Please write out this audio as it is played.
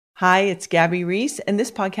Hi, it's Gabby Reese, and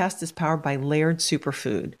this podcast is powered by Laird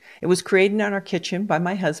Superfood. It was created in our kitchen by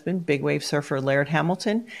my husband, big wave surfer Laird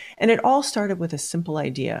Hamilton, and it all started with a simple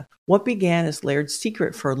idea. What began as Laird's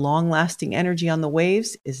secret for long-lasting energy on the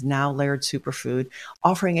waves is now Laird Superfood,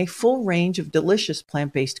 offering a full range of delicious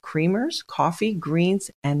plant-based creamers, coffee,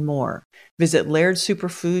 greens, and more. Visit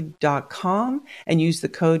lairdsuperfood.com and use the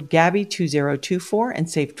code GABBY2024 and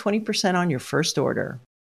save 20% on your first order.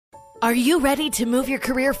 Are you ready to move your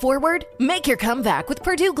career forward? Make your comeback with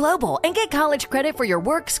Purdue Global and get college credit for your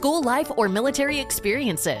work, school, life, or military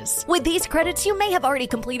experiences. With these credits, you may have already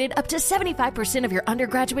completed up to 75% of your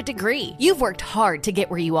undergraduate degree. You've worked hard to get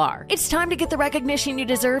where you are. It's time to get the recognition you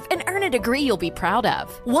deserve and earn a degree you'll be proud of.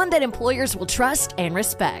 One that employers will trust and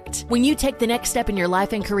respect. When you take the next step in your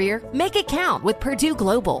life and career, make it count with Purdue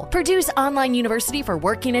Global, Purdue's online university for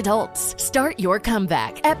working adults. Start your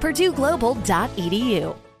comeback at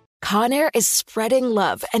purdueglobal.edu. Conair is spreading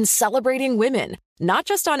love and celebrating women, not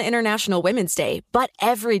just on International Women's Day, but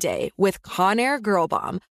every day with Conair Girl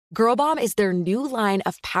Bomb. Girl Bomb is their new line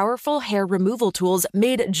of powerful hair removal tools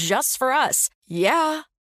made just for us. Yeah.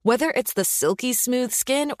 Whether it's the silky smooth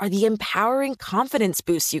skin or the empowering confidence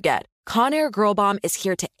boost you get, Conair Girl Bomb is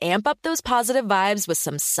here to amp up those positive vibes with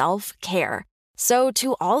some self-care. So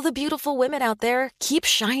to all the beautiful women out there, keep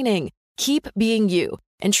shining, keep being you,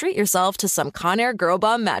 and treat yourself to some Conair Girl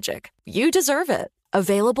Bomb magic. You deserve it.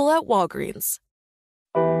 Available at Walgreens.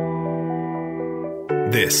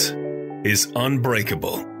 This is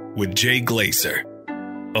Unbreakable with Jay Glazer,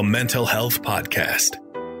 a mental health podcast,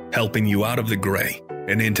 helping you out of the gray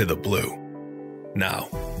and into the blue. Now,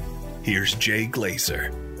 here's Jay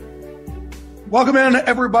Glazer. Welcome in,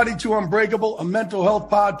 everybody, to Unbreakable, a mental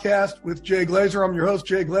health podcast with Jay Glazer. I'm your host,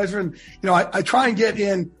 Jay Glazer. And, I try and get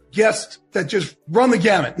in guests that just run the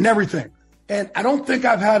gamut and everything. And I don't think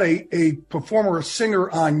I've had a performer, a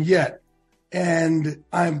singer on yet. And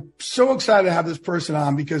I'm so excited to have this person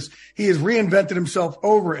on because he has reinvented himself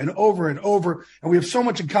over and over and over. And we have so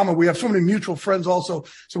much in common. We have so many mutual friends also.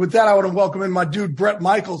 So with that, I want to welcome in my dude, Bret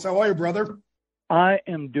Michaels. How are you, brother? I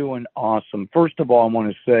am doing awesome. First of all, I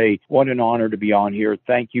want to say what an honor to be on here.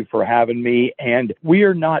 Thank you for having me. And we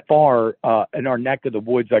are not far in our neck of the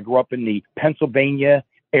woods. I grew up in the Pennsylvania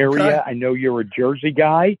area. Okay. I know you're a Jersey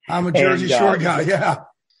guy. I'm a Jersey Shore guy. Yeah.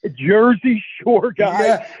 Jersey Shore guy.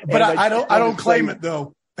 Yeah, but I don't claim it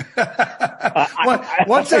though.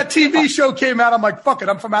 Once that TV show came out, I'm like, fuck it.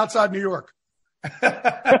 I'm from outside New York.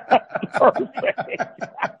 Perfect.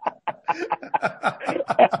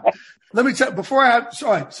 Let me tell you,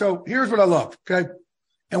 so here's what I love. Okay.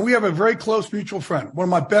 And we have a very close mutual friend, one of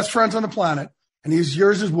my best friends on the planet, and he's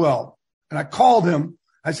yours as well. And I called him.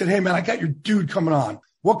 I said, hey man, I got your dude coming on.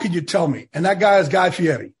 What could you tell me? And that guy is Guy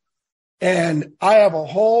Fieri. And I have a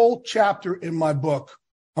whole chapter in my book,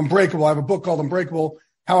 Unbreakable. I have a book called Unbreakable,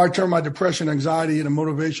 How I Turn My Depression, Anxiety into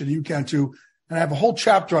Motivation. You can too. And I have a whole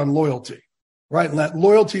chapter on loyalty, right? And that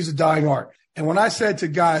loyalty is a dying art. And when I said to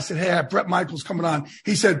Guy, I said, hey, I have Bret Michaels coming on.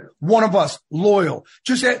 He said, one of us, loyal.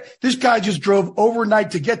 This guy just drove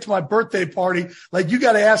overnight to get to my birthday party. Like, you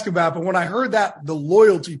got to ask about it. But when I heard that, the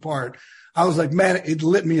loyalty part, I was like, man, it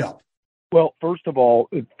lit me up. Well, first of all,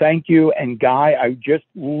 thank you. And Guy, I just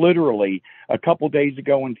literally a couple of days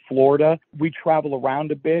ago in Florida, we travel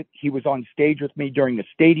around a bit. He was on stage with me during the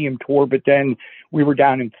stadium tour, but then we were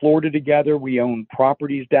down in Florida together. We own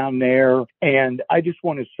properties down there. And I just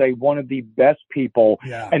want to say one of the best people.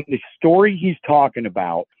 Yeah. And the story he's talking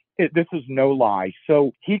about, this is no lie.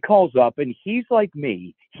 So he calls up and he's like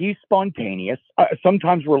me. He's spontaneous.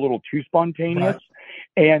 Sometimes we're a little too spontaneous.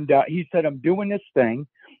 Right. And he said, I'm doing this thing.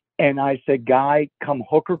 And I said, Guy, come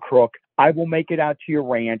hook or crook, I will make it out to your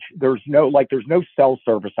ranch. There's no cell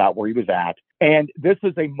service out where he was at. And this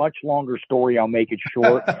is a much longer story. I'll make it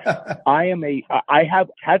short. I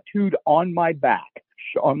have tattooed on my back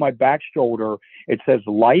shoulder. It says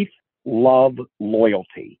life, love,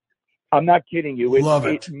 loyalty. I'm not kidding you.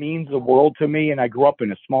 It means the world to me. And I grew up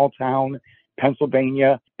in a small town,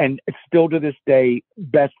 Pennsylvania, and still to this day,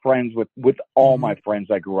 best friends with all my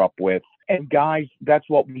friends I grew up with. And guys, that's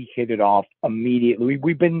what we hit it off immediately.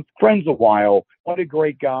 We've been friends a while. What a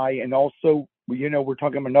great guy. And also, we're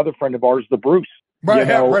talking about another friend of ours, the Bruce. Right,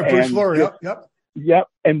 Bruce Flory. Yep.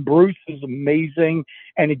 And Bruce is amazing.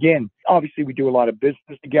 And again, obviously we do a lot of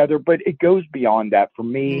business together, but it goes beyond that. For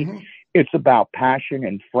me, it's about passion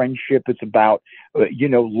and friendship. It's about,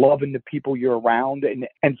 loving the people you're around and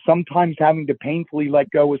sometimes having to painfully let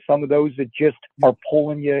go of some of those that just are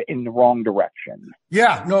pulling you in the wrong direction.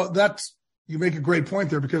 Yeah, no, you make a great point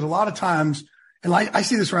there because a lot of times, and I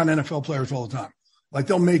see this around NFL players all the time, like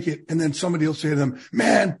they'll make it and then somebody will say to them,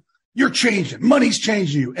 man, you're changing. Money's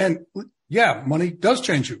changing you. And yeah, money does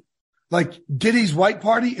change you. Like Diddy's white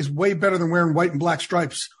party is way better than wearing white and black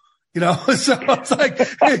stripes, so it's like,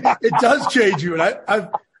 it does change you. And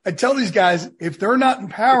I tell these guys, if they're not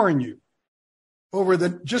empowering you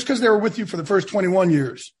just because they were with you for the first 21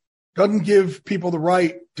 years, doesn't give people the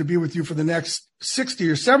right to be with you for the next 60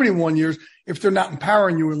 or 71 years if they're not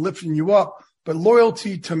empowering you and lifting you up. But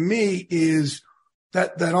loyalty to me is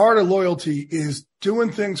that art of loyalty is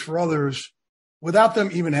doing things for others without them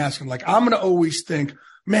even asking. Like, I'm going to always think,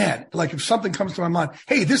 man, like if something comes to my mind,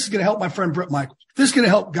 hey, this is going to help my friend Brett Michaels. This is going to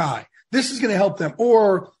help Guy. This is going to help them.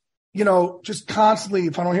 Or, just constantly,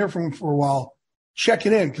 if I don't hear from them for a while,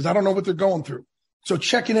 checking in because I don't know what they're going through. So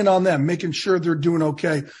checking in on them, making sure they're doing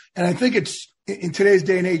okay. And I think it's in today's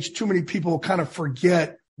day and age, too many people kind of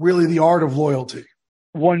forget really the art of loyalty.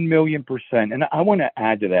 1,000,000%. And I want to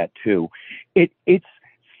add to that too. It's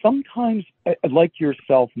sometimes like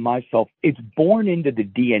yourself, myself, it's born into the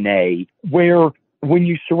DNA where when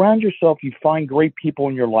you surround yourself, you find great people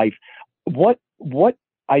in your life. What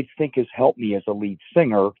I think has helped me as a lead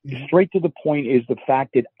singer, straight to the point, is the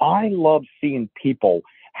fact that I love seeing people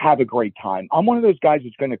have a great time. I'm one of those guys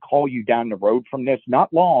that's going to call you down the road from this,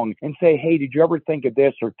 not long, and say, hey, did you ever think of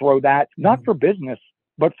this or throw that? Not for business,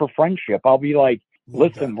 but for friendship. I'll be like,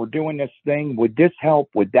 listen, we're doing this thing. Would this help?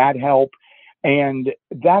 Would that help? And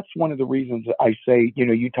that's one of the reasons I say,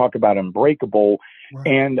 you talk about Unbreakable. Right.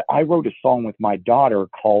 And I wrote a song with my daughter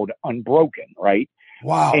called Unbroken, right?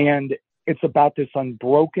 Wow. And it's about this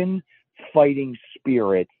unbroken fighting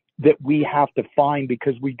spirit that we have to find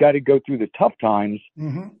because we got to go through the tough times.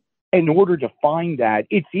 Mm-hmm. In order to find that,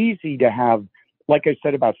 it's easy to have, like I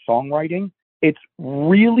said about songwriting, it's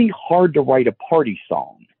really hard to write a party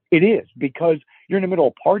song. It is, because you're in the middle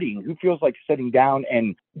of partying. Who feels like sitting down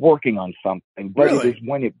and working on something? But really? It is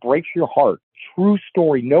when it breaks your heart. True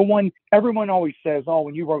story. Everyone always says, oh,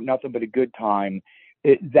 when you wrote Nothing But a Good Time,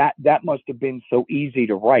 that must have been so easy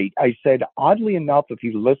to write. I said, oddly enough, if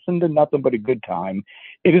you listen to Nothing But a Good Time,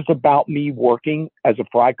 it is about me working as a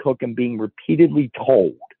fry cook and being repeatedly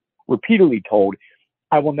told,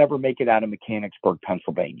 I will never make it out of Mechanicsburg,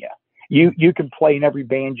 Pennsylvania. You can play in every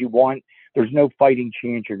band you want. There's no fighting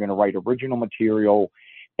chance you're going to write original material.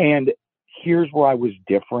 And here's where I was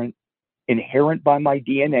different, inherent by my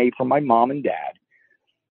DNA from my mom and dad.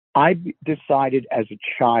 I decided as a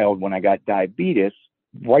child when I got diabetes,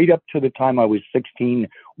 right up to the time I was 16,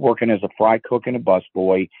 working as a fry cook and a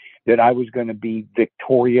busboy, that I was going to be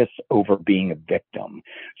victorious over being a victim.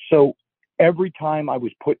 So every time I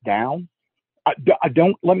was put down,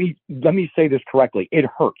 let me say this correctly. It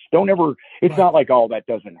hurts. It's not like, oh, that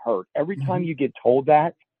doesn't hurt. Every time you get told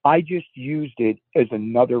that, I just used it as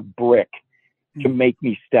another brick to make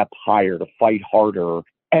me step higher, to fight harder.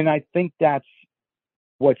 And I think that's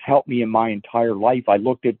what's helped me in my entire life. I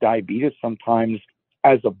looked at diabetes sometimes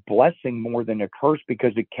as a blessing more than a curse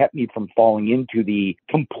because it kept me from falling into the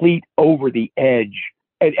complete over the edge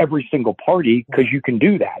at every single party, because you can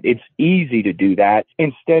do that. It's easy to do that.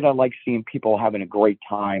 Instead, I like seeing people having a great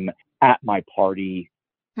time at my party.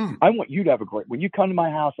 I want you to have when you come to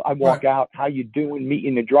my house, I walk out, how you doing, meet you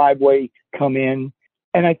in the driveway, come in.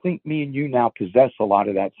 And I think me and you now possess a lot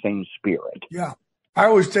of that same spirit. Yeah. I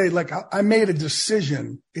always say, like, I made a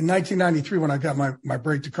decision in 1993 when I got my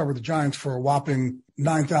break to cover the Giants for a whopping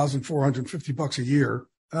 $9,450 a year.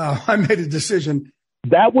 I made a decision.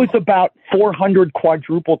 That was about 400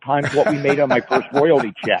 quadruple times what we made on my first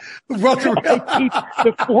royalty check. I keep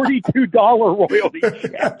the $42 royalty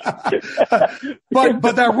check.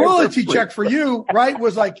 but that royalty check for you, right,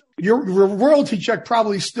 was like your royalty check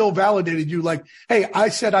probably still validated you. Like, hey, I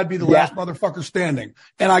said I'd be the last motherfucker standing,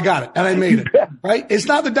 and I got it, and I made it. Right? It's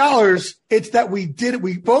not the dollars; it's that we did it.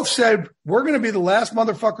 We both said we're going to be the last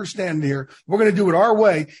motherfucker standing here. We're going to do it our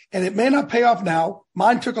way, and it may not pay off now.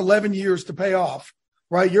 Mine took 11 years to pay off.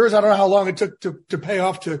 Right. Yours, I don't know how long it took to pay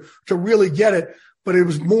off to really get it, but it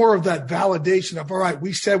was more of that validation of, all right,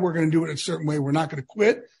 we said we're going to do it in a certain way. We're not going to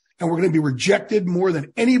quit, and we're going to be rejected more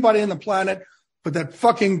than anybody on the planet. But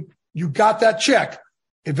that you got that check.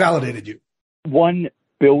 It validated you. 1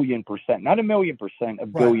 billion %, not 1,000,000%,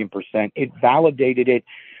 1 billion %. It validated it.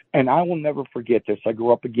 And I will never forget this. I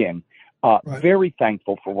grew up again. Very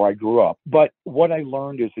thankful for where I grew up. But what I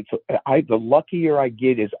learned is the luckier I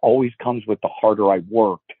get is always comes with the harder I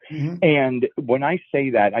worked. Mm-hmm. And when I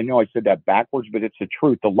say that, I know I said that backwards, but it's the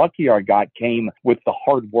truth. The luckier I got came with the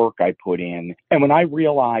hard work I put in. And when I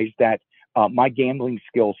realized that my gambling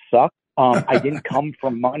skills suck, I didn't come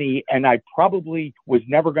from money, and I probably was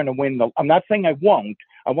never going to win I'm not saying I wasn't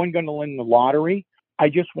going to win the lottery. I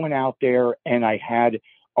just went out there and I had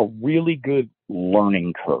a really good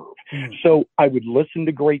learning curve. So I would listen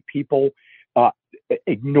to great people,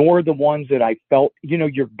 ignore the ones that I felt,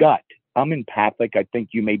 your gut. I'm empathic. I think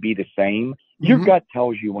you may be the same. Your gut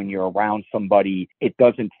tells you when you're around somebody, it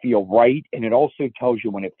doesn't feel right. And it also tells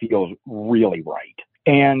you when it feels really right.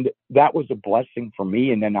 And that was a blessing for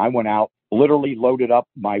me. And then I went out, literally loaded up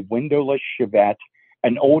my windowless Chevette,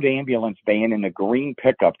 an old ambulance van in a green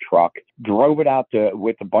pickup truck, drove it out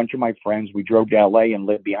with a bunch of my friends. We drove to LA and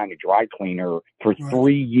lived behind a dry cleaner for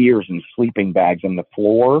 3 years in sleeping bags on the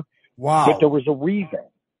floor. Wow. But there was a reason.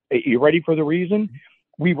 You ready for the reason?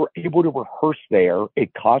 We were able to rehearse there.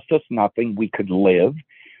 It cost us nothing. We could live.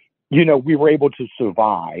 We were able to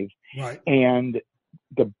survive. Right. And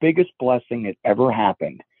the biggest blessing that ever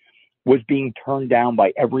happened was being turned down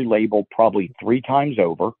by every label probably 3 times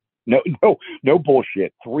over. No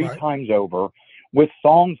bullshit. 3 times over, with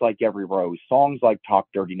songs like Every Rose, songs like Talk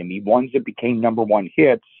Dirty to Me, ones that became #1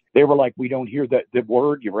 hits. They were like, we don't hear the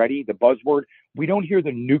word. You ready? The buzzword. We don't hear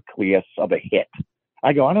the nucleus of a hit.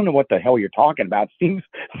 I go, I don't know what the hell you're talking about. Seems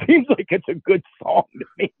like it's a good song to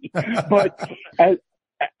me. But as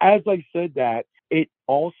I said that, it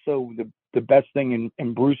also, the best thing,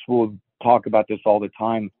 and Bruce will talk about this all the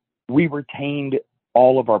time, we retained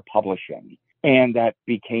all of our publishing. And that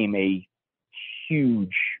became a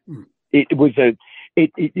huge, it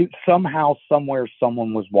somehow, somewhere,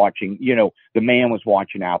 someone was watching, the man was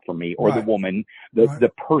watching out for me, or the woman,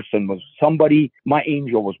 the person was somebody, my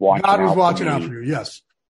angel was watching out for me. God was watching out for you, yes.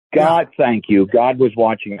 God, thank you. God was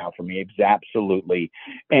watching out for me, absolutely.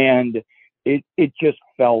 And it just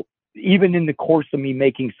felt, even in the course of me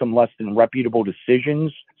making some less than reputable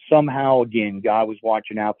decisions, somehow, again, God was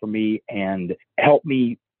watching out for me and helped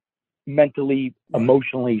me mentally,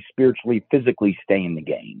 emotionally, spiritually, physically stay in the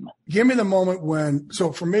game. Give me the moment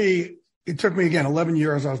so for me, it took me, again, 11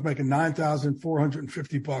 years. I was making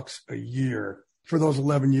 $9,450 a year for those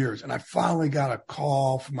 11 years. And I finally got a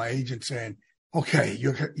call from my agent saying, okay,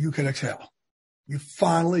 you can exhale. You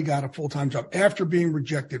finally got a full-time job after being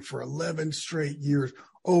rejected for 11 straight years,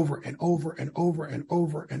 over and over and over and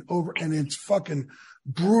over and over. And it's fucking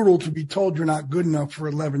brutal to be told you're not good enough for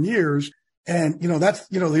 11 years. And, that's,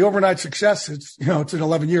 the overnight success. It's in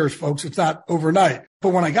 11 years, folks. It's not overnight. But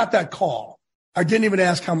when I got that call, I didn't even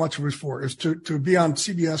ask how much it was for. It was to be on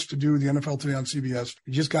CBS, to do the NFL Today on CBS.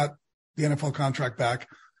 He just got the NFL contract back.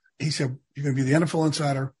 He said, you're going to be the NFL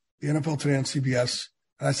Insider, the NFL Today on CBS.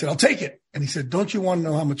 And I said, I'll take it. And he said, don't you want to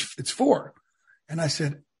know how much it's for? And I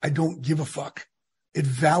said, I don't give a fuck. It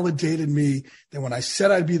validated me that when I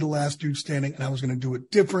said I'd be the last dude standing and I was going to do it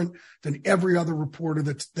different than every other reporter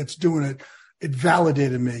that's doing it, it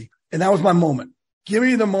validated me. And that was my moment. Give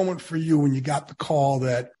me the moment for you when you got the call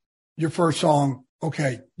that your first song,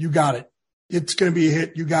 okay, you got it. It's going to be a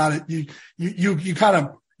hit. You got it. You kind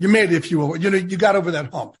of, you made it, if you will. You got over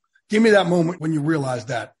that hump. Give me that moment when you realized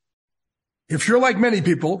that. If you're like many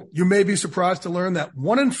people, you may be surprised to learn that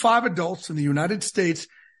 1 in 5 adults in the United States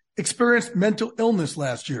experienced mental illness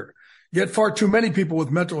last year. Yet far too many people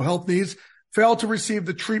with mental health needs fail to receive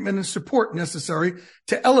the treatment and support necessary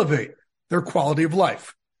to elevate their quality of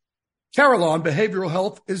life. Carelon Behavioral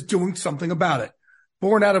Health is doing something about it.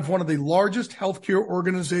 Born out of one of the largest healthcare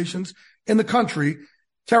organizations in the country,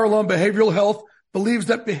 Carelon Behavioral Health believes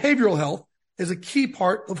that behavioral health is a key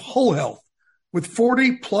part of whole health. With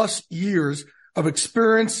 40 plus years of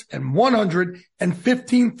experience and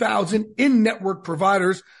 115,000 in-network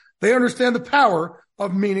providers, they understand the power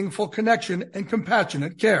of meaningful connection and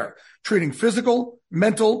compassionate care, treating physical,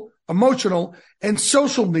 mental, emotional, and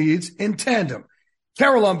social needs in tandem.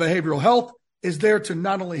 Carelon Behavioral Health is there to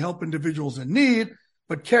not only help individuals in need,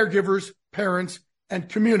 but caregivers, parents, and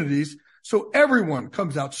communities, so everyone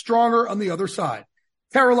comes out stronger on the other side.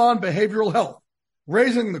 Carelon Behavioral Health,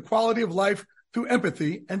 raising the quality of life through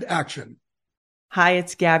empathy and action. Hi,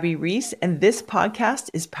 it's Gabby Reese, and this podcast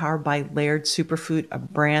is powered by Laird Superfood, a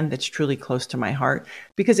brand that's truly close to my heart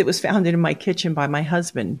because it was founded in my kitchen by my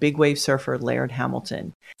husband, big wave surfer Laird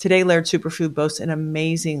Hamilton. Today, Laird Superfood boasts an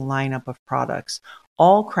amazing lineup of products,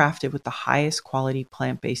 all crafted with the highest quality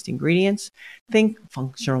plant-based ingredients. Think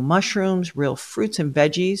functional mushrooms, real fruits and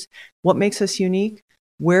veggies. What makes us unique?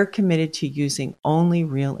 We're committed to using only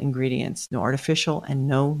real ingredients, no artificial and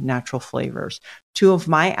no natural flavors. 2 of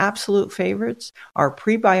my absolute favorites are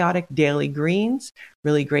prebiotic daily greens,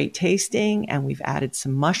 really great tasting, and we've added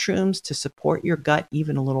some mushrooms to support your gut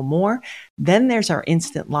even a little more. Then there's our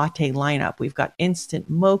instant latte lineup. We've got instant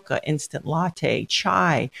mocha, instant latte,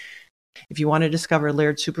 chai. If you want to discover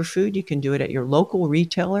Laird Superfood, you can do it at your local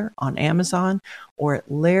retailer on Amazon or at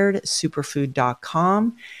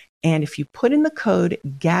lairdsuperfood.com. And if you put in the code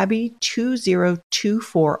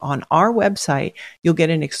GABBY2024 on our website, you'll get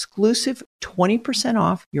an exclusive 20%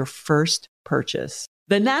 off your first purchase.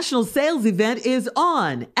 The national sales event is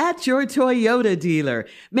on at your Toyota dealer,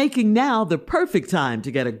 making now the perfect time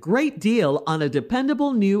to get a great deal on a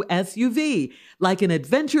dependable new SUV, like an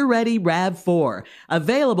adventure-ready RAV4.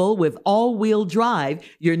 Available with all-wheel drive,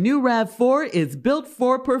 your new RAV4 is built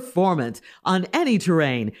for performance on any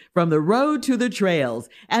terrain, from the road to the trails,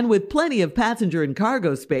 and with plenty of passenger and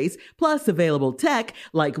cargo space, plus available tech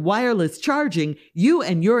like wireless charging, you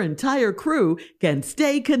and your entire crew can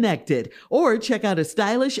stay connected. Or check out a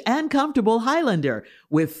stylish and comfortable Highlander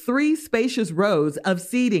with 3 spacious rows of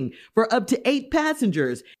seating for up to 8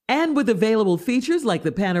 passengers. And with available features like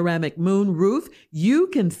the panoramic moon roof, you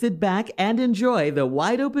can sit back and enjoy the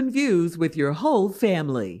wide open views with your whole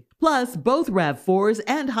family. Plus, both RAV4s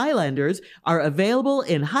and Highlanders are available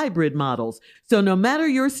in hybrid models, so no matter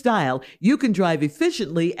your style, you can drive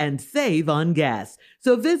efficiently and save on gas.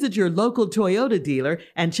 So visit your local Toyota dealer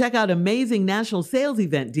and check out amazing national sales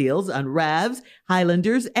event deals on RAVs,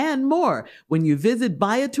 Highlanders, and more when you visit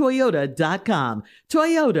buyatoyota.com.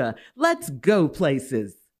 Toyota, let's go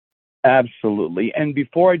places. Absolutely. And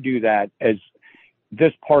before I do that, as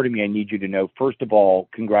this part of me, I need you to know, first of all,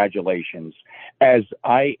 congratulations. As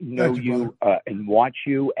I know you and watch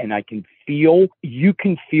you, and you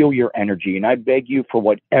can feel your energy. And I beg you, for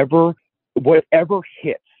whatever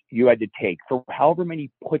hits you had to take, for however many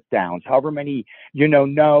put downs, however many,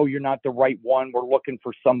 no, you're not the right one, we're looking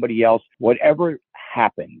for somebody else, whatever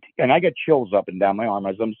happened. And I got chills up and down my arm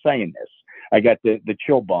as I'm saying this. I got the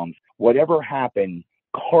chill bumps. Whatever happened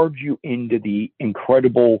carved you into the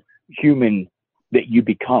incredible human that you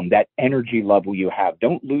become, that energy level you have.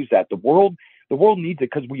 Don't lose that. The world needs it,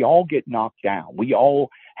 because we all get knocked down. We all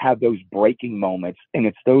have those breaking moments. And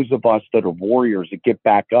it's those of us that are warriors that get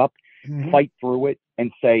back up, fight through it,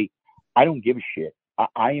 and say, I don't give a shit.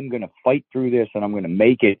 I am going to fight through this, and I'm going to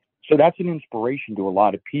make it. So that's an inspiration to a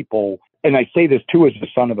lot of people. And I say this too, as the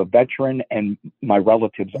son of a veteran, and my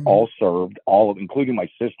relatives all served, including my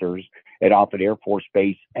sisters at Offutt Air Force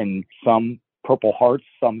Base, and some Purple Hearts,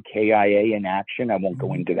 some KIA in action. I won't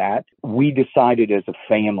go into that. We decided as a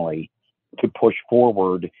family to push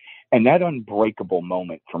forward, and that unbreakable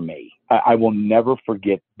moment for me, I will never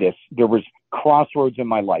forget this. There was crossroads in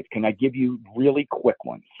my life. Can I give you really quick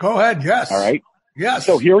ones? Go ahead. Yes. All right. Yes.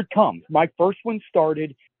 So here it comes. My first one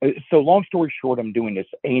started. So long story short, I'm doing this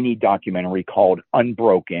A&E documentary called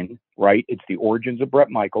Unbroken, right? It's the origins of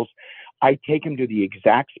Bret Michaels. I take him to the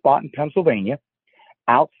exact spot in Pennsylvania,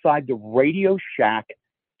 outside the Radio Shack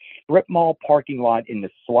strip mall parking lot in the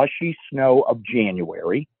slushy snow of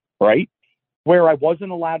January, right? Where I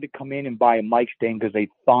wasn't allowed to come in and buy a mic stand because they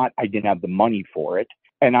thought I didn't have the money for it.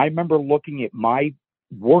 And I remember looking at my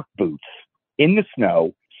work boots in the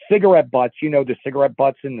snow, cigarette butts, the cigarette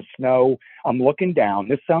butts in the snow. I'm looking down.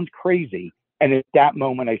 This sounds crazy. And at that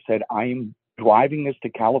moment, I said, I am driving this to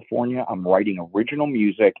California. I'm writing original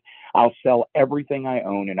music. I'll sell everything I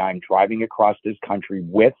own, and I'm driving across this country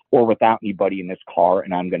with or without anybody in this car,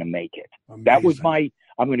 and I'm going to make it. Amazing. That was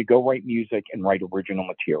I'm going to go write music and write original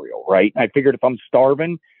material, right? And I figured if I'm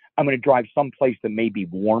starving, I'm going to drive someplace that may be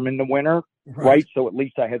warm in the winter, right? So at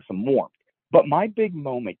least I had some warmth. But my big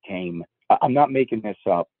moment came, I'm not making this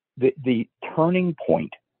up, the turning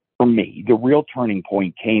point for me, the real turning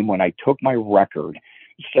point came when I took my record.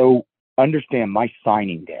 So understand my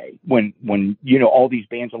signing day when all these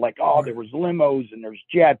bands are like, oh, there was limos and there's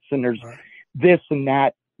jets and there's this and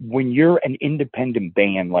that. When you're an independent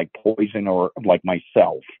band like Poison or like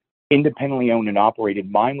myself, independently owned and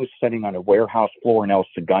operated, mine was sitting on a warehouse floor in El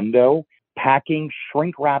Segundo, packing,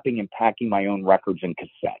 shrink wrapping, and packing my own records and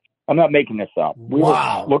cassettes. I'm not making this up.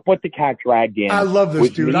 Look what the cat dragged in. I love this,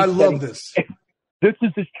 dude. I love this. This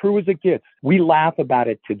is as true as it gets. We laugh about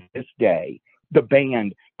it to this day. The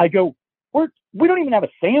band, I go, we don't even have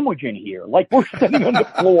a sandwich in here. Like, we're sitting on the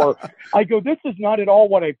floor. I go, this is not at all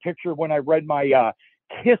what I pictured when I read my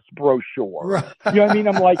Kiss brochure. You know what I mean?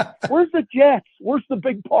 I'm like, where's the jets? Where's the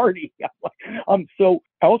big party? So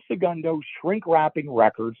El Segundo, shrink wrapping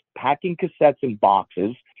records, packing cassettes in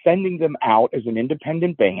boxes, sending them out as an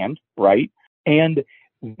independent band, right? And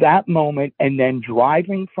that moment, and then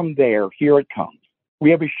driving from there, here it comes. We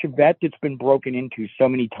have a Chevette that's been broken into so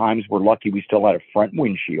many times. We're lucky we still had a front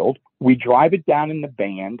windshield. We drive it down in the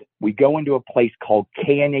band. We go into a place called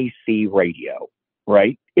KNAC Radio,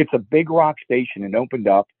 right? It's a big rock station and opened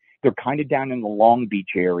up. They're kind of down in the Long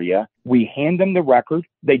Beach area. We hand them the record.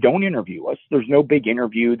 They don't interview us. There's no big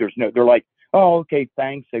interview. They're like, oh, okay,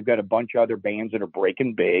 thanks. They've got a bunch of other bands that are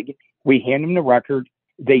breaking big. We hand them the record.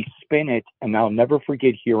 they spin it, and I'll never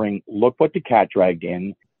forget hearing, "Look what the cat dragged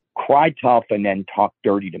in," "Cry Tough," and then "Talk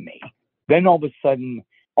Dirty to Me." Then all of a sudden,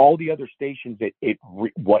 all the other stations,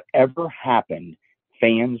 whatever happened,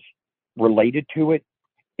 fans related to it.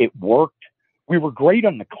 It worked. We were great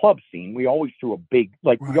on the club scene. We always threw we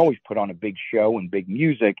always put on a big show and big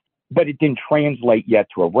music, but it didn't translate yet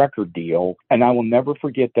to a record deal. And I will never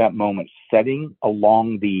forget that moment, sitting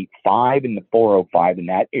along the 5 and the 405 in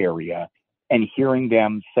that area and hearing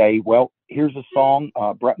them say, "Well, here's a song.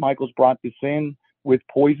 Bret Michaels brought this in with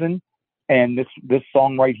Poison. And this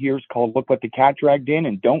song right here is called 'Look What the Cat Dragged In.'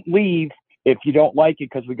 And don't leave if you don't like it,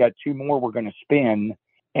 because we got 2 more we're going to spin."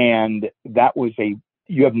 And that was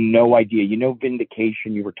you have no idea.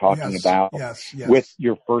 Vindication you were talking about with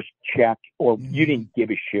your first check, or you didn't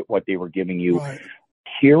give a shit what they were giving you. Right.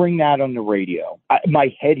 Hearing that on the radio,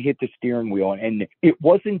 my head hit the steering wheel, and it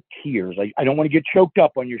wasn't tears. I don't want to get choked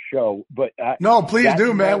up on your show, but no, please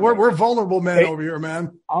do, man. We're vulnerable, man, over here,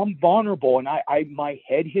 man. I'm vulnerable, and my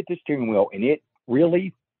head hit the steering wheel, and it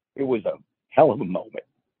was a hell of a moment.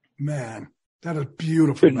 Man, that is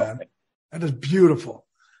beautiful, man. Moment. That is beautiful.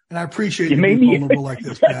 And I appreciate you being vulnerable like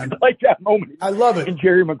this, man. Like that moment. I love it. And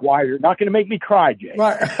Jerry Maguire, not going to make me cry, Jay.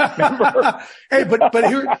 Right. Hey, but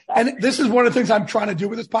here, and this is one of the things I'm trying to do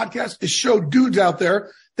with this podcast, is show dudes out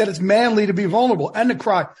there that it's manly to be vulnerable and to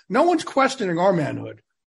cry. No one's questioning our manhood.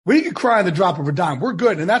 We can cry in the drop of a dime. We're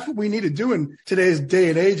good. And that's what we need to do in today's day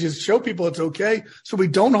and age, is show people it's okay, so we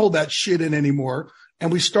don't hold that shit in anymore.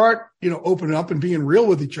 And we start, opening up and being real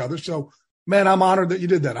with each other. So, man, I'm honored that you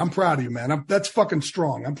did that. I'm proud of you, man. That's fucking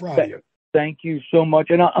strong. I'm proud of you. Thank you so much.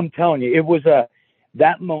 And I'm telling you, it was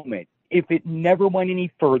that moment. If it never went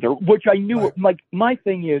any further, which I knew, right. Like my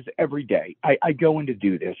thing is every day I go in to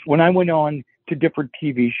do this. When I went on to different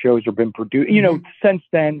TV shows or been produced, since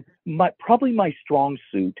then, probably my strong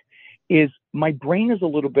suit is my brain is a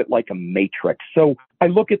little bit like a matrix. So I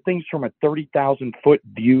look at things from a 30,000 foot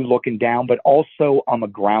view looking down, but also I'm a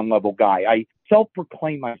ground level guy. I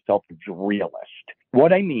self-proclaim myself a realist.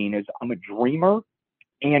 What I mean is I'm a dreamer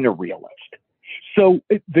and a realist. So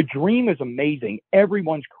the dream is amazing.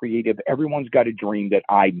 Everyone's creative. Everyone's got a dream that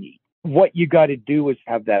I need. What you got to do is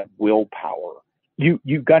have that willpower.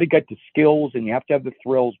 You've got to get the skills and you have to have the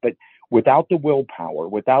thrills, but without the willpower,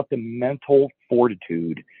 without the mental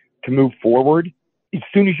fortitude to move forward, as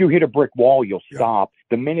soon as you hit a brick wall, you'll stop.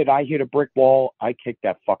 The minute I hit a brick wall, I kicked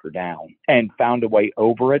that fucker down and found a way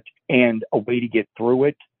over it and a way to get through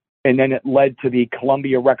it. And then it led to the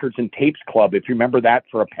Columbia Records and Tapes Club, if you remember that,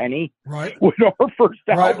 for a penny. Right. With our first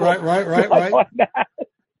album. Right.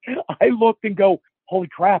 I looked and go, holy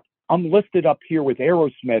crap, I'm listed up here with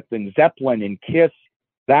Aerosmith and Zeppelin and Kiss.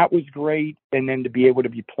 That was great. And then to be able to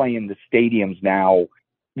be playing the stadiums now,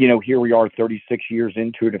 here we are 36 years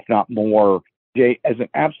into it, if not more. Jay, as an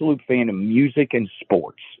absolute fan of music and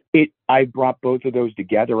sports, I brought both of those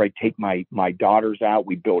together. I take my daughters out.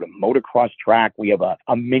 We build a motocross track. We have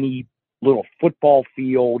a mini little football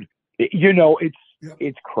field.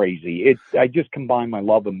 It's crazy. I just combine my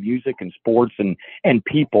love of music and sports and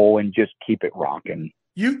people and just keep it rocking.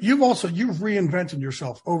 You've reinvented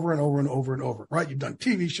yourself over and over and over and over, right? You've done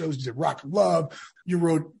TV shows, you did Rock of Love, you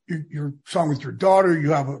wrote your song with your daughter,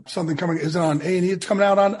 you have something coming, is it on A&E? It's coming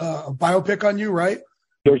out on a biopic on you, right?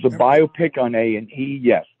 There's a biopic on A&E,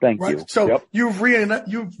 yes, thank you. So you've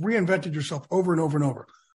reinvented yourself over and over and over.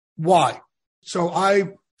 Why? So I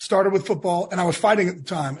started with football and I was fighting at the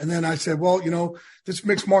time. And then I said, well, this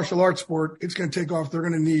mixed martial arts sport, it's going to take off. They're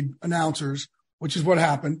going to need announcers, which is what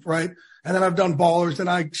happened, right? And then I've done Ballers. Then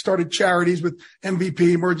I started charities with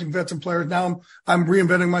MVP, Emerging Vets and Players. Now I'm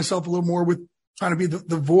reinventing myself a little more with trying to be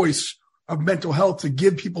the voice of mental health, to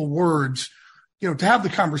give people words, to have the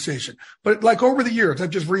conversation. But like over the years,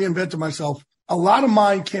 I've just reinvented myself. A lot of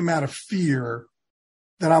mine came out of fear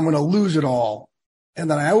that I'm going to lose it all.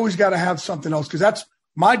 And that I always got to have something else, because that's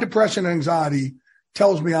my depression and anxiety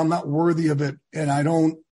tells me I'm not worthy of it.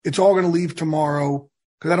 And it's all going to leave tomorrow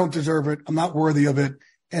because I don't deserve it. I'm not worthy of it.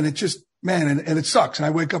 And it just, and it sucks. And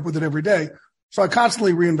I wake up with it every day. So I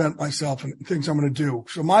constantly reinvent myself and things I'm going to do.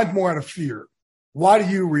 So mine's more out of fear. Why do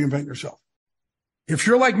you reinvent yourself? If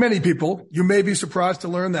you're like many people, you may be surprised to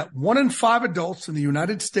learn that 1 in 5 adults in the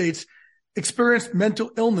United States experienced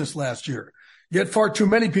mental illness last year. Yet far too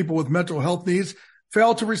many people with mental health needs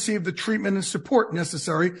fail to receive the treatment and support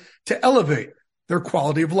necessary to elevate their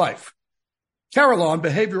quality of life. Carelon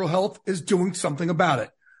Behavioral Health is doing something about it.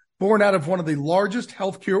 Born out of one of the largest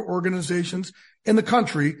healthcare organizations in the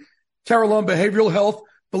country, Carelon Behavioral Health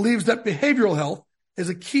believes that behavioral health is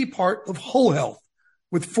a key part of whole health.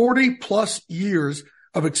 With 40 plus years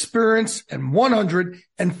of experience and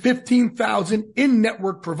 115,000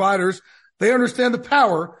 in-network providers, they understand the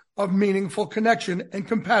power of meaningful connection and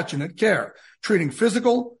compassionate care, treating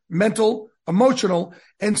physical, mental, emotional,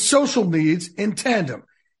 and social needs in tandem.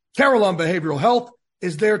 Carelon Behavioral Health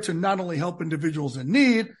is there to not only help individuals in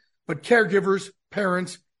need, but caregivers,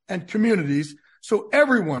 parents, and communities, so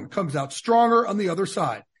everyone comes out stronger on the other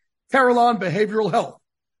side. Carelon Behavioral Health,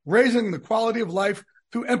 raising the quality of life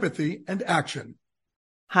through empathy and action.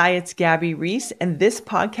 Hi, it's Gabby Reese, and this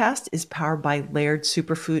podcast is powered by Laird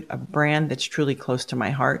Superfood, a brand that's truly close to my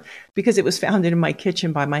heart because it was founded in my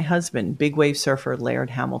kitchen by my husband, big wave surfer Laird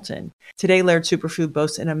Hamilton. Today, Laird Superfood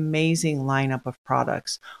boasts an amazing lineup of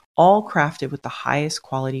products, all crafted with the highest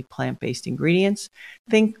quality plant-based ingredients.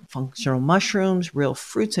 Think functional mushrooms, real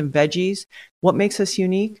fruits and veggies. What makes us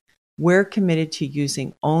unique? We're committed to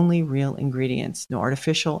using only real ingredients, no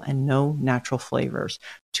artificial and no natural flavors.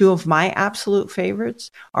 Two of my absolute favorites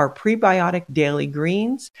are prebiotic daily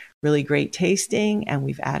greens, really great tasting, and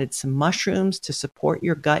we've added some mushrooms to support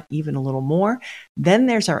your gut even a little more. Then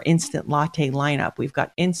there's our instant latte lineup. We've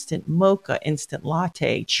got instant mocha, instant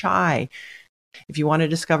latte, chai. If you want to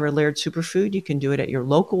discover Laird Superfood, you can do it at your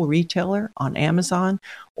local retailer on Amazon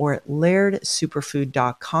or at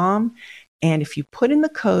lairdsuperfood.com. And if you put in the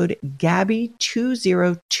code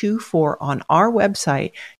GABBY2024 on our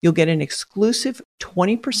website, you'll get an exclusive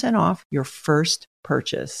 20% off your first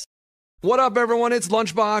purchase. What up, everyone? It's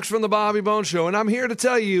Lunchbox from the Bobby Bones Show, and I'm here to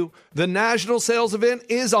tell you the national sales event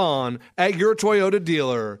is on at your Toyota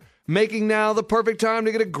dealer, making now the perfect time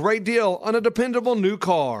to get a great deal on a dependable new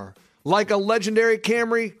car. Like a legendary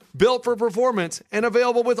Camry, built for performance and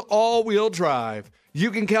available with all-wheel drive. You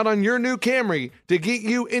can count on your new Camry to get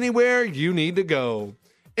you anywhere you need to go.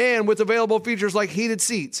 And with available features like heated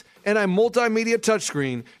seats and a multimedia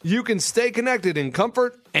touchscreen, you can stay connected in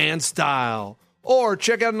comfort and style. Or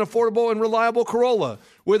check out an affordable and reliable Corolla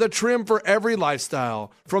with a trim for every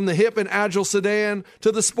lifestyle. From the hip and agile sedan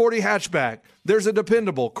to the sporty hatchback, there's a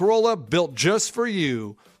dependable Corolla built just for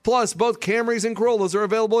you. Plus, both Camrys and Corollas are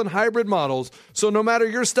available in hybrid models, so no matter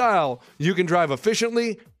your style, you can drive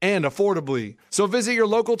efficiently and affordably. So visit your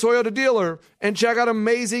local Toyota dealer and check out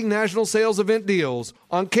amazing national sales event deals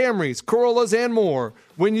on Camrys, Corollas, and more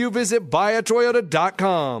when you visit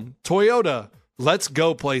buyatoyota.com. Toyota, let's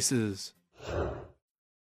go places.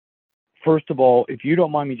 First of all, if you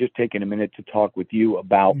don't mind me just taking a minute to talk with you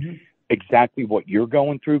about exactly what you're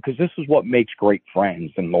going through, because this is what makes great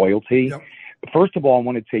friends and loyalty. Yep. First of all, I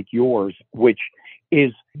want to take yours, which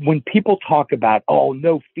is when people talk about, oh,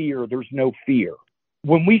 no fear, there's no fear.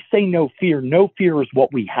 When we say no fear is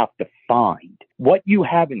what we have to find. What you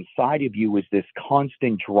have inside of you is this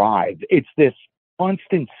constant drive. It's this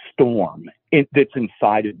constant storm that's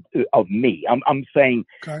inside of me. I'm saying,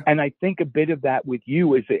 okay. And I think a bit of that with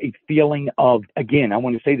you is a feeling of, again, I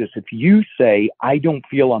want to say this, if you say, I don't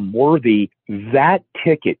feel I'm worthy, that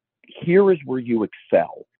ticket, here is where you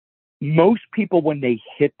excel. Most people, when they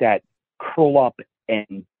hit that, curl up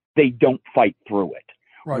and they don't fight through it.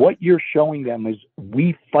 Right. What you're showing them is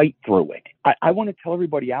we fight through it. I want to tell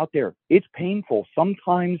everybody out there, it's painful.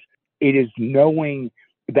 Sometimes it is knowing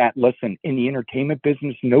that, listen, in the entertainment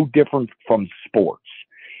business, no different from sports,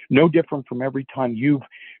 no different from every time you've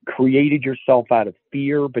created yourself out of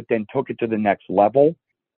fear, but then took it to the next level.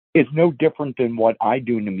 Is no different than what I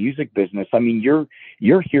do in the music business. I mean, you're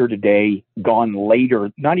here today, gone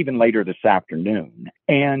later, not even later this afternoon.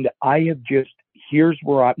 And I have just, here's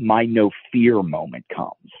where my no fear moment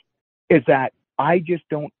comes, is that I just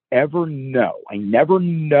don't ever know. I never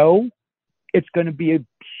know it's going to be a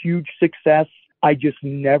huge success. I just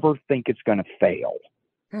never think it's going to fail.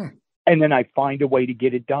 And then I find a way to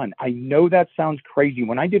get it done. I know that sounds crazy.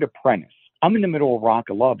 When I did Apprentice, I'm in the middle of Rock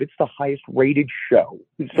of Love. It's the highest rated show.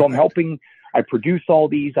 So I'm helping, I produce all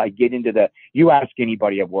these. I get into you ask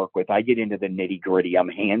anybody I work with, I get into the nitty gritty. I'm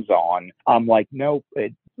hands on. I'm like, no,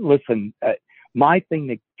 listen, my thing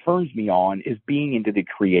that turns me on is being into the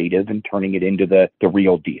creative and turning it into the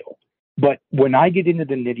real deal. But when I get into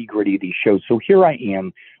the nitty gritty of these shows, so here I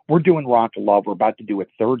am, we're doing Rock of Love. We're about to do a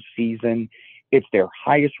third season. It's their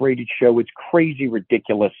highest rated show. It's crazy,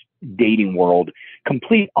 ridiculous dating world,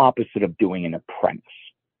 complete opposite of doing an Apprentice,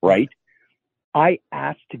 right? I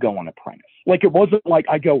asked to go on Apprentice. Like, it wasn't like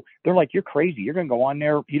they're like, you're crazy. You're going to go on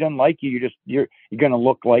there. He doesn't like you. You're going to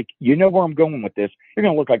look like, you know where I'm going with this. You're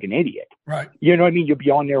going to look like an idiot. Right. You know what I mean? You'll be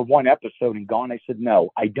on there one episode and gone. I said,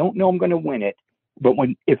 no, I don't know I'm going to win it. But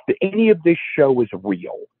if any of this show is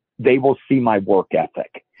real, they will see my work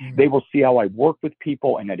ethic. Mm-hmm. They will see how I work with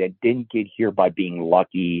people and that I didn't get here by being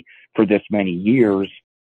lucky for this many years.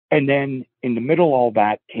 And then in the middle of all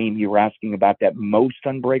that came, you were asking about that most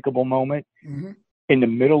unbreakable moment. Mm-hmm. In the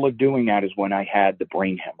middle of doing that is when I had the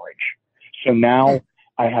brain hemorrhage. So now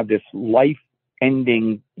I have this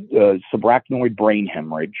life-ending subarachnoid brain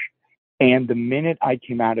hemorrhage. And the minute I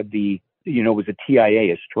came out of it was a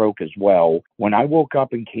TIA, a stroke as well. When I woke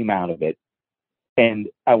up and came out of it, and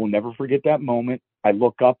I will never forget that moment, I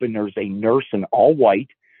look up and there's a nurse in all white.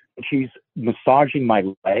 And she's massaging my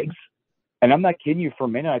legs. And I'm not kidding you for a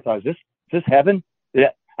minute. I thought, is this heaven?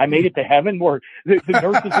 I made it to heaven where the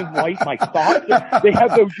nurses in white, my socks, they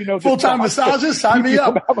have those, full-time massages, sign me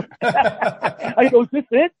up. I go, is this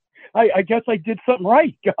it? I guess I did something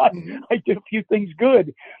right. God, I did a few things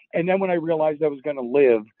good. And then when I realized I was going to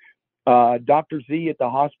live, Dr. Z at the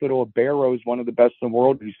hospital of Barrows, one of the best in the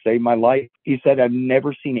world, who saved my life, he said, I've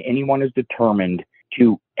never seen anyone as determined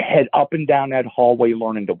to head up and down that hallway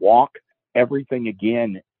learning to walk, everything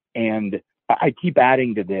again. And I keep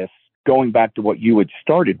adding to this, going back to what you had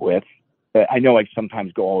started with. I know I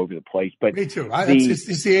sometimes go all over the place, but me too.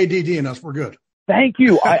 It's the ADD in us. We're good. Thank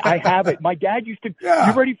you. I have it. My dad used to,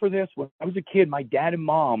 You ready for this? When I was a kid, my dad and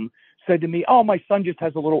mom said to me, oh, my son just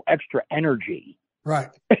has a little extra energy. Right.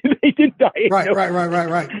 They didn't diagnose.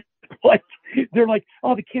 Right. Like, they're like,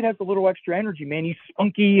 oh, the kid has a little extra energy, man. He's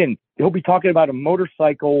spunky and he'll be talking about a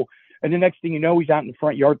motorcycle. And the next thing you know, he's out in the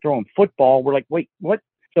front yard throwing football. We're like, wait, what?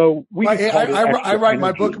 So I write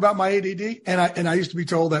my book about my ADD, and I used to be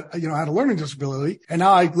told that, I had a learning disability, and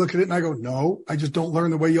now I look at it and I go, no, I just don't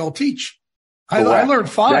learn the way y'all teach. I learn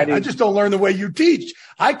fine. I just don't learn the way you teach.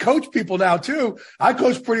 I coach people now too. I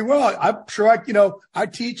coach pretty well. I'm sure I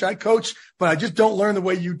teach, I coach, but I just don't learn the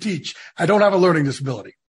way you teach. I don't have a learning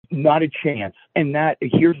disability. Not a chance. And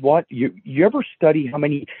here's what, you ever study how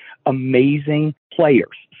many amazing players,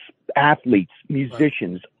 athletes,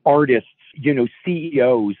 musicians, artists,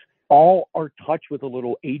 CEOs, all are touched with a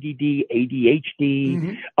little ADD,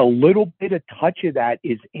 ADHD, a little bit of touch of that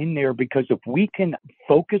is in there, because if we can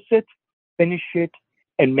focus it, finish it,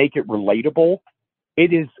 and make it relatable,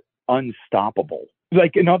 it is unstoppable.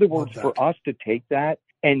 Like, in other words, for us to take that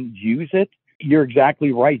and use it, you're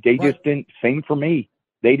exactly right. They just didn't, same for me.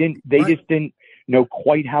 They just didn't know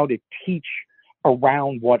quite how to teach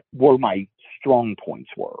around what were my strong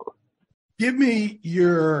points were. Give me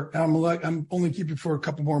I'm only keeping you for a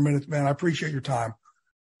couple more minutes, man. I appreciate your time.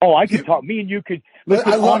 Oh, I could talk. Me and you could.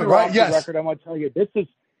 Listen, I love it, right? Yes. Record, I want to tell you, this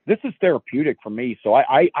is therapeutic for me. So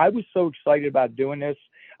I was so excited about doing this.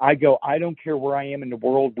 I don't care where I am in the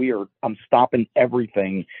world. I'm stopping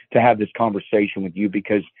everything to have this conversation with you,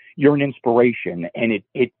 because you're an inspiration, and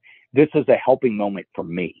this is a helping moment for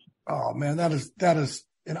me. Oh man, that is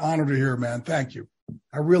an honor to hear, man. Thank you.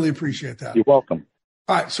 I really appreciate that. You're welcome.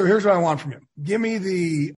 All right, so here's what I want from you. Give me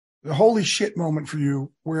the holy shit moment for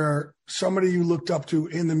you, where somebody you looked up to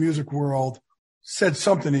in the music world said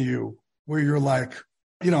something to you where you're like,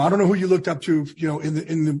 I don't know who you looked up to,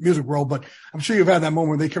 in the music world, but I'm sure you've had that moment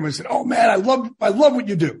where they come in and said, oh man, I love what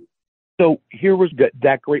you do. So here was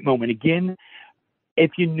that great moment. Again,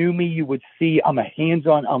 if you knew me, you would see I'm a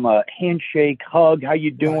hands-on, I'm a handshake, hug, how you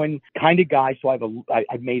doing kind of guy. So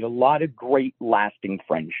I've made a lot of great lasting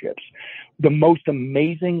friendships. The most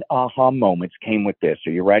amazing aha moments came with this.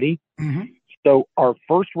 Are you ready? Mm-hmm. So our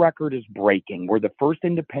first record is breaking. We're the first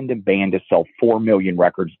independent band to sell 4 million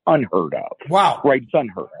records, unheard of. Wow. Right, it's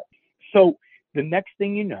unheard of. So the next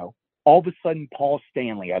thing you know, all of a sudden, Paul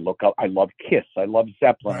Stanley, I look up, I love Kiss, I love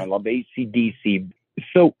Zeppelin, I love AC/DC.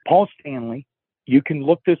 So Paul Stanley, you can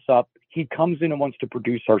look this up. He comes in and wants to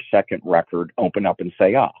produce our second record, Open Up and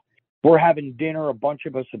Say Ah. We're having dinner, a bunch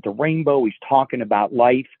of us at the Rainbow. He's talking about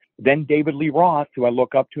life. Then David Lee Roth, who I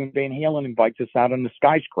look up to in Van Halen, invites us out on the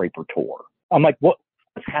Skyscraper tour. I'm like, what's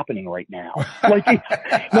happening right now? And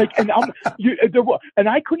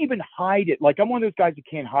I couldn't even hide it. Like, I'm one of those guys that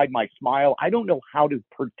can't hide my smile. I don't know how to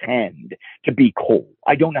pretend to be cool.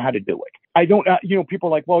 I don't know how to do it. I don't, people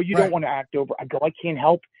are like, well, you don't want to act over. I go, I can't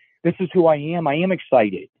help. This is who I am. I am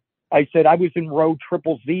excited. I said, I was in row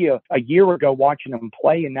Triple Z a year ago watching them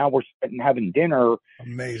play, and now we're sitting having dinner.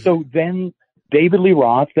 Amazing. So then David Lee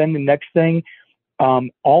Roth, then the next thing,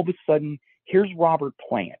 all of a sudden, here's Robert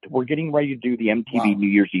Plant. We're getting ready to do the MTV New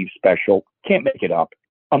Year's Eve special. Can't make it up.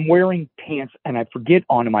 I'm wearing pants, and I forget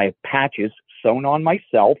on my patches sewn on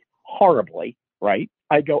myself horribly, right?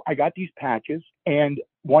 I got these patches, and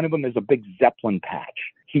one of them is a big Zeppelin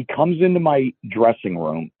patch. He comes into my dressing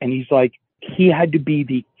room, and he's like, he had to be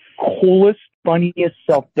the coolest, funniest,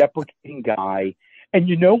 self-deprecating guy. And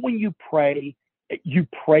when you pray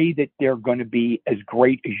that they're going to be as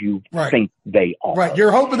great as you think they are. Right.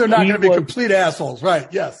 You're hoping they're not going to be complete assholes. Right.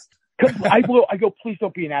 Yes. I go, please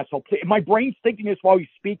don't be an asshole. Please. My brain's thinking this while he's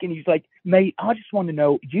speaking. He's like, mate, I just want to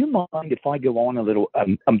know, do you mind if I go on a little?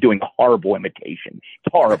 I'm doing a horrible imitation.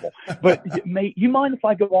 It's horrible. But mate, you mind if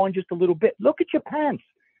I go on just a little bit? Look at your pants.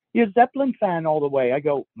 You're a Zeppelin fan all the way. I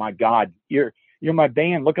go, my God, you're my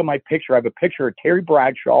band. Look at my picture. I have a picture of Terry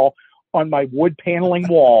Bradshaw on my wood paneling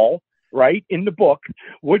wall, right, in the book.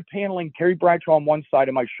 Wood paneling, Terry Bradshaw on one side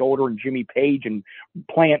of my shoulder and Jimmy Page and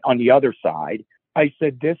Plant on the other side. I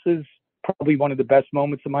said, this is probably one of the best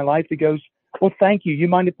moments of my life. He goes, well, thank you. You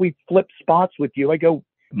mind if we flip spots with you? I go,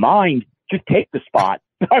 mind, just take the spot.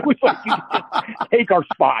 I was like, you just take our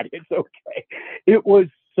spot. It's okay. It was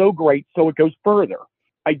so great. So it goes further.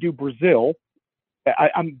 I do Brazil.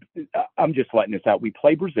 I'm just letting this out. We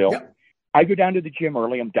play Brazil. Yep. I go down to the gym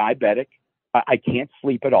early. I'm diabetic. I can't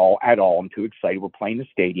sleep at all. I'm too excited. We're playing the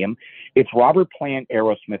stadium. It's Robert Plant,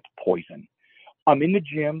 Aerosmith, Poison. I'm in the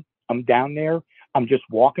gym. I'm down there. I'm just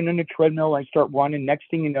walking on the treadmill. I start running. Next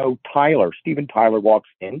thing you know, Steven Tyler walks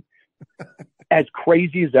in, as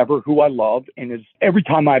crazy as ever, who I love, and is every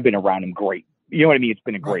time I've been around him, great. You know what I mean? It's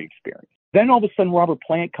been a great experience. Then all of a sudden, Robert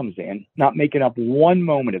Plant comes in, not making up one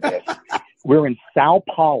moment of this. We're in Sao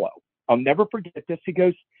Paulo. I'll never forget this. He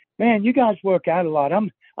goes, man, you guys work out a lot.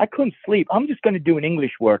 I couldn't sleep. I'm just going to do an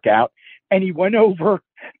English workout. And he went over,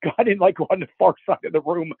 got in like on the far side of the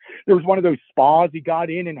room. There was one of those spas. He got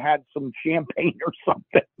in and had some champagne or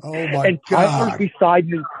something. Oh my and God. Tyler's beside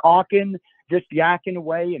me talking, just yakking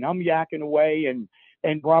away, and I'm yakking away.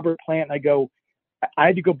 And Robert Plant, I go, I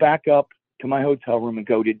had to go back up to my hotel room and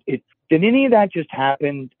go, did any of that just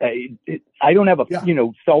happen? I don't have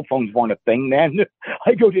cell phones weren't a thing then.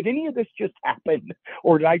 I go, did any of this just happen,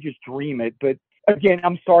 or did I just dream it? But again,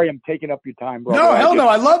 I'm sorry I'm taking up your time, bro. No, hell no.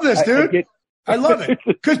 I love this, dude. I love it.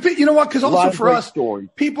 Because you know what? Because also for us,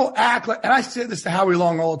 people act like, and I say this to Howie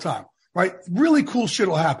Long all the time, right? Really cool shit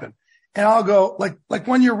will happen. And I'll go, like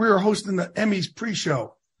one year we were hosting the Emmys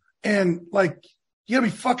pre-show, and like, you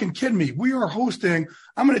gotta be fucking kidding me. We are hosting,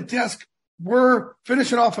 I'm at a desk. We're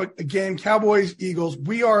finishing off a game, Cowboys, Eagles.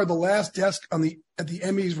 We are the last desk at the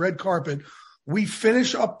Emmys red carpet. We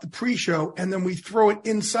finish up the pre-show, and then we throw it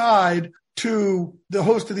inside to the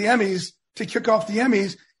host of the Emmys to kick off the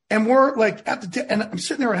Emmys. And we're like and I'm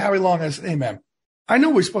sitting there with Howie Long, and I said, hey man, I know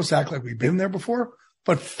we're supposed to act like we've been there before,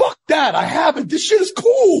 but fuck that. I haven't. This shit is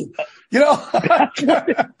cool. You know?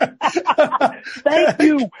 Thank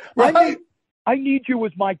you. Right? I need you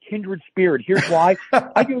as my kindred spirit. Here's why.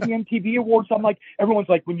 I go to the MTV Awards. I'm like, everyone's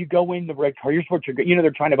like, when you go in the red car, here's what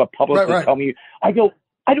they're trying to have a publicist tell me. I go,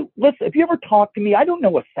 listen, if you ever talk to me, I don't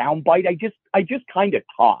know a sound bite. I just kind of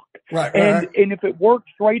talk. Right. And if it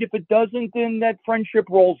works, right. If it doesn't, then that friendship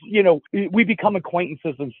rolls, we become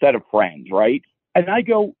acquaintances instead of friends. Right. And I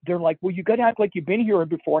go, they're like, well, you got to act like you've been here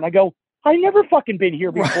before. And I go, I never fucking been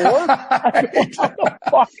here before. I go, what the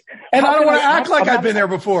fuck? And I don't want to act like I've been there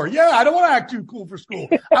before. Yeah, I don't want to act too cool for school.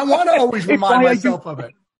 I want to always remind myself of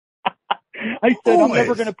it. I said, I'm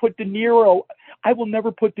never going to put I will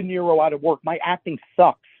never put De Niro out of work. My acting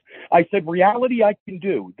sucks. I said, reality I can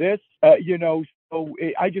do this, so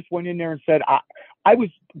I just went in there and said, I was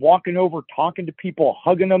walking over, talking to people,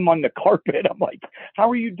 hugging them on the carpet. I'm like,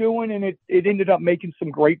 how are you doing? And it ended up making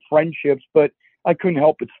some great friendships, but I couldn't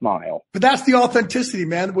help but smile. But that's the authenticity,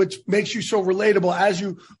 man, which makes you so relatable as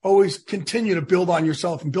you always continue to build on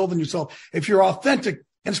yourself and build on yourself. If you're authentic,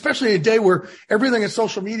 and especially in a day where everything in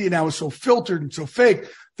social media now is so filtered and so fake,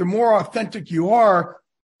 the more authentic you are,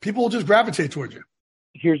 people will just gravitate towards you.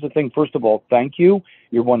 Here's the thing. First of all, thank you.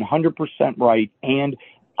 You're 100% right. And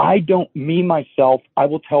I don't, myself, I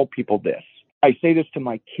will tell people this. I say this to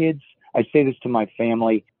my kids. I say this to my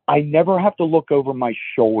family. I never have to look over my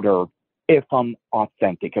shoulder if I'm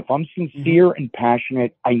authentic. If I'm sincere and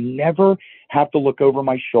passionate, I never have to look over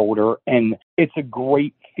my shoulder. And it's a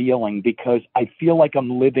great feeling because I feel like I'm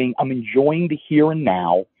enjoying the here and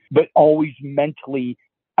now, but always mentally,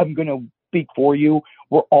 I'm going to speak for you.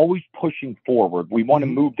 We're always pushing forward. We want to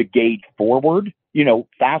move the gauge forward,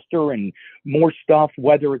 faster and more stuff,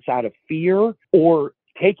 whether it's out of fear or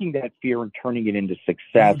taking that fear and turning it into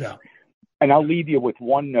success. No doubt. And I'll leave you with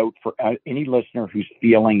one note for any listener who's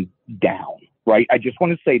feeling down, right? I just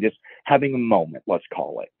want to say this, having a moment, let's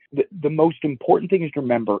call it. The most important thing is to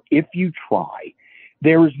remember, if you try,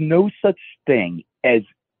 there is no such thing as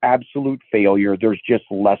absolute failure. There's just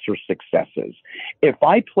lesser successes. If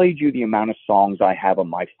I played you the amount of songs I have on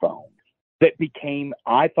my phone that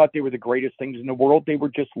I thought they were the greatest things in the world, they were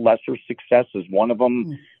just lesser successes. One of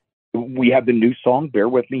them, we have the new song, Bear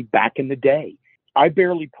With Me, Back in the Day. I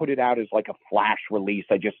barely put it out as like a flash release.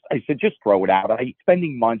 I said, just throw it out. I'm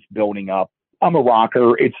spending months building up. I'm a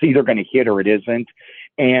rocker. It's either going to hit or it isn't.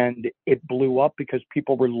 and it blew up because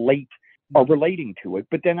people are relating to it.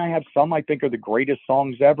 But then I have some I think are the greatest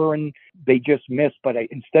songs ever, and they just missed. But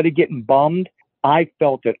instead of getting bummed, I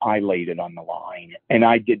felt that I laid it on the line, and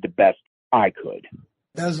I did the best I could.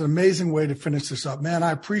 That is an amazing way to finish this up, man.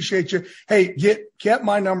 I appreciate you. Hey, get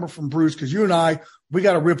my number from Bruce, because you and I, we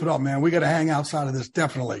got to rip it up, man. We got to hang outside of this.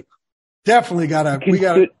 Definitely got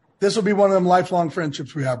to. This will be one of them lifelong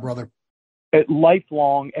friendships we have, brother.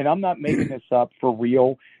 Lifelong, and I'm not making this up, for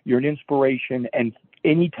real. You're an inspiration, and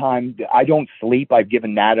anytime I don't sleep, I've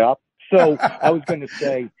given that up. So I was going to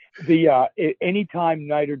say, anytime,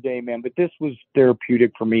 night or day, man, but this was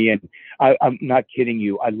therapeutic for me, and I'm not kidding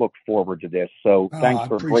you. I look forward to this. So thanks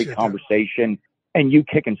for a great conversation, and you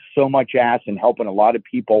kicking so much ass and helping a lot of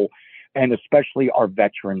people, and especially our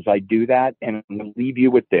veterans. I do that, and I'm going to leave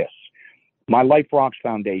you with this. My Life Rocks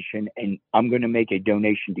Foundation, and I'm going to make a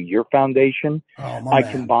donation to your foundation. I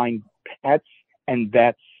combine pets and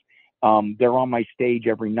vets. They're on my stage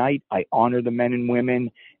every night. I honor the men and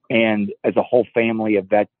women. And as a whole family of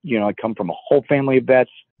vets, I come from a whole family of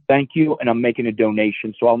vets. Thank you. And I'm making a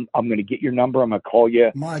donation. So I'm going to get your number. I'm going to call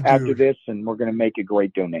you after this, and we're going to make a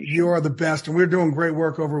great donation. You are the best. And we're doing great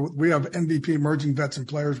work we have MVP Emerging Vets and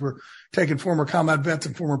Players. We're taking former combat vets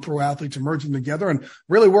and former pro athletes and merging them together and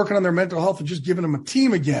really working on their mental health and just giving them a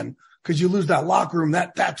team again. Because you lose that locker room,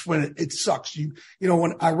 that's when it sucks.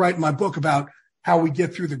 When I write my book about how we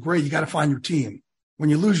get through the gray, you got to find your team. When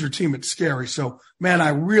you lose your team, it's scary. So, man, I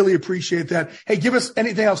really appreciate that. Hey, give us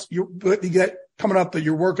anything else you get coming up that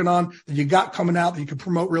you're working on, that you got coming out, that you can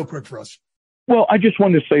promote real quick for us. Well, I just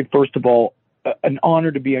wanted to say, first of all, an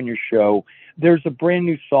honor to be on your show. There's a brand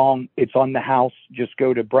new song. It's on the house. Just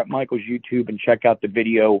go to Bret Michaels YouTube and check out the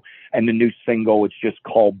video and the new single. It's just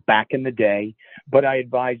called Back in the Day. But I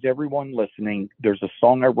advise everyone listening, there's a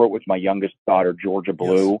song I wrote with my youngest daughter, Georgia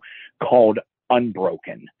Blue, called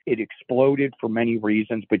Unbroken. It exploded for many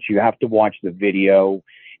reasons, but you have to watch the video.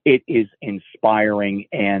 It is inspiring,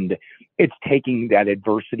 and it's taking that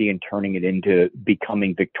adversity and turning it into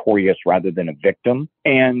becoming victorious rather than a victim.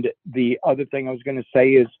 And the other thing I was going to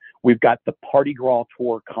say is we've got the Party Gras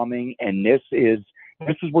tour coming, and this is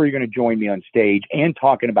where you're going to join me on stage and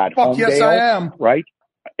talking about Homedale. Yes, I am. Right?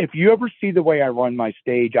 If you ever see the way I run my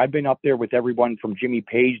stage, I've been up there with everyone from Jimmy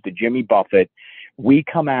Page to Jimmy Buffett. We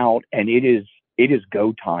come out, and it is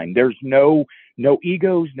go time. There's no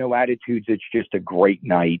egos, no attitudes. It's just a great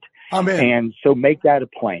night. I'm in. And so make that a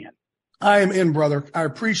plan. I am in, brother. I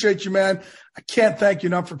appreciate you, man. I can't thank you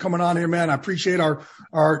enough for coming on here, man. I appreciate our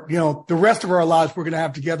the rest of our lives we're going to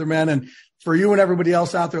have together, man. And for you and everybody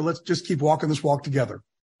else out there, let's just keep walking this walk together.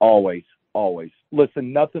 Always, always.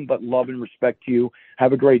 Listen, nothing but love and respect to you.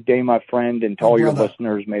 Have a great day, my friend. And to all your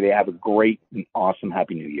listeners, may they have a great and awesome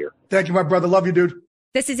Happy New Year. Thank you, my brother. Love you, dude.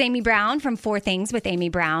 This is Amy Brown from 4 Things with Amy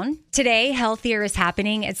Brown. Today, Healthier is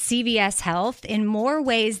happening at CVS Health in more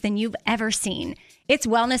ways than you've ever seen. It's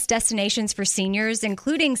wellness destinations for seniors,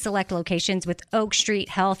 including select locations with Oak Street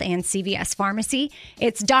Health and CVS Pharmacy.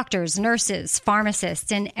 It's doctors, nurses,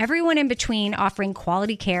 pharmacists, and everyone in between offering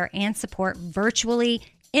quality care and support virtually,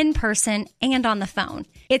 in person, and on the phone.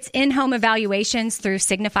 It's in-home evaluations through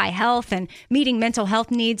Signify Health and meeting mental health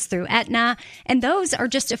needs through Aetna. And those are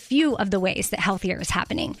just a few of the ways that Healthier is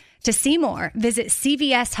happening. To see more, visit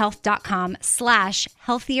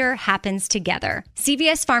cvshealth.com/healthier happens together.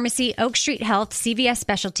 CVS Pharmacy, Oak Street Health, CVS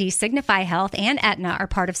Specialty, Signify Health, and Aetna are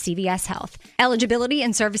part of CVS Health. Eligibility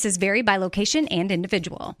and services vary by location and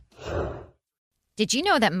individual. Did you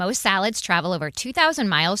know that most salads travel over 2,000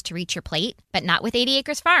 miles to reach your plate? But not with 80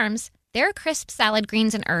 Acres Farms. Their crisp salad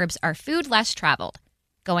greens and herbs are food less traveled,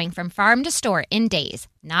 going from farm to store in days,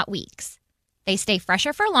 not weeks. They stay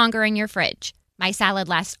fresher for longer in your fridge. My salad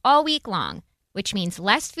lasts all week long, which means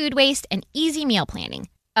less food waste and easy meal planning.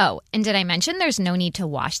 Oh, and did I mention there's no need to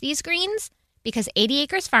wash these greens? Because 80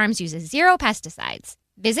 Acres Farms uses 0 pesticides.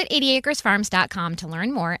 Visit 80acresfarms.com to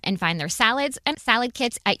learn more and find their salads and salad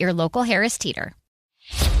kits at your local Harris Teeter.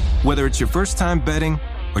 Whether it's your first time betting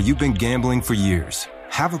or you've been gambling for years,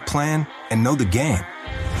 have a plan and know the game.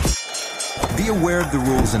 Be aware of the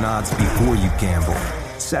rules and odds before you gamble.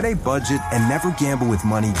 Set a budget and never gamble with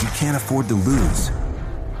money you can't afford to lose.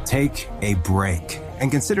 Take a break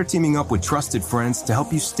and consider teaming up with trusted friends to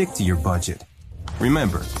help you stick to your budget.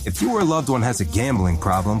 Remember, if you or a loved one has a gambling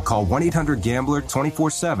problem, call 1-800-GAMBLER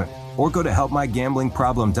 24/7 or go to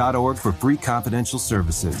helpmygamblingproblem.org for free confidential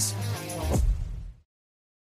services.